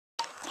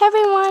Hey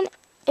everyone,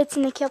 it's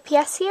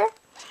NickyLPS here.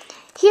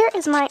 Here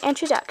is my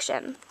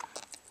introduction.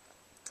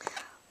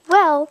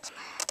 Well,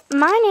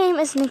 my name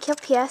is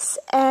NickyLPS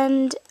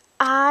and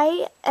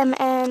I am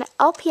an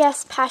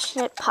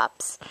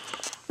LPSPassionatePups.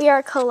 We are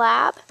a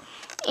collab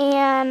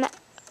and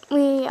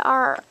we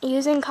are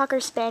using Cocker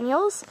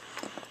Spaniels,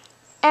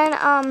 and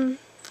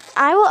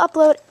I will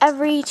upload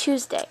every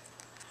Tuesday.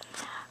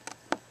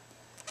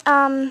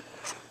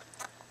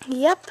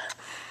 Yep.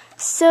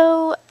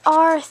 So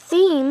our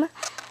theme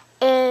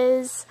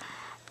is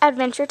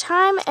adventure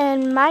time,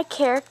 and my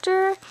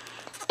character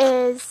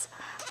is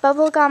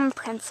Bubblegum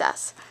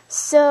Princess.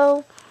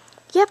 So,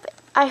 yep,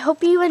 I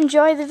hope you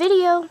enjoy the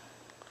video.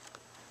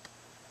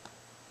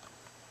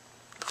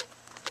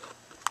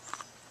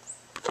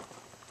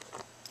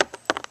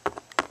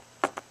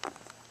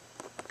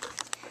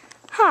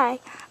 Hi,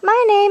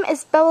 my name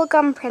is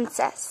Bubblegum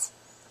Princess.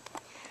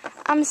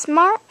 I'm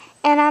smart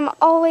and I'm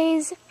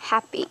always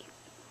happy.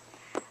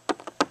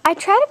 I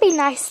try to be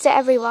nice to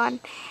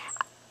everyone.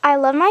 I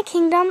love my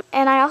kingdom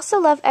and I also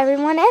love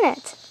everyone in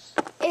it.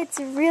 It's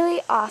really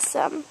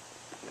awesome.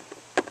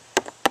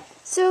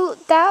 So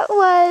that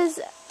was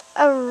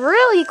a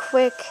really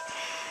quick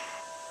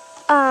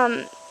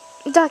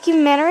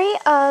documentary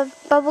of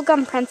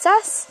Bubblegum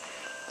Princess.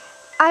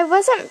 I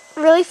wasn't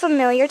really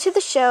familiar to the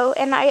show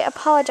and I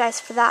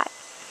apologize for that.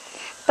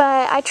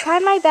 But I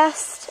tried my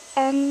best,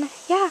 and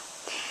yeah.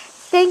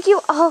 Thank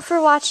you all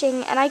for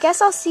watching, and I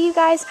guess I'll see you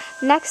guys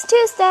next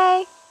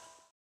Tuesday.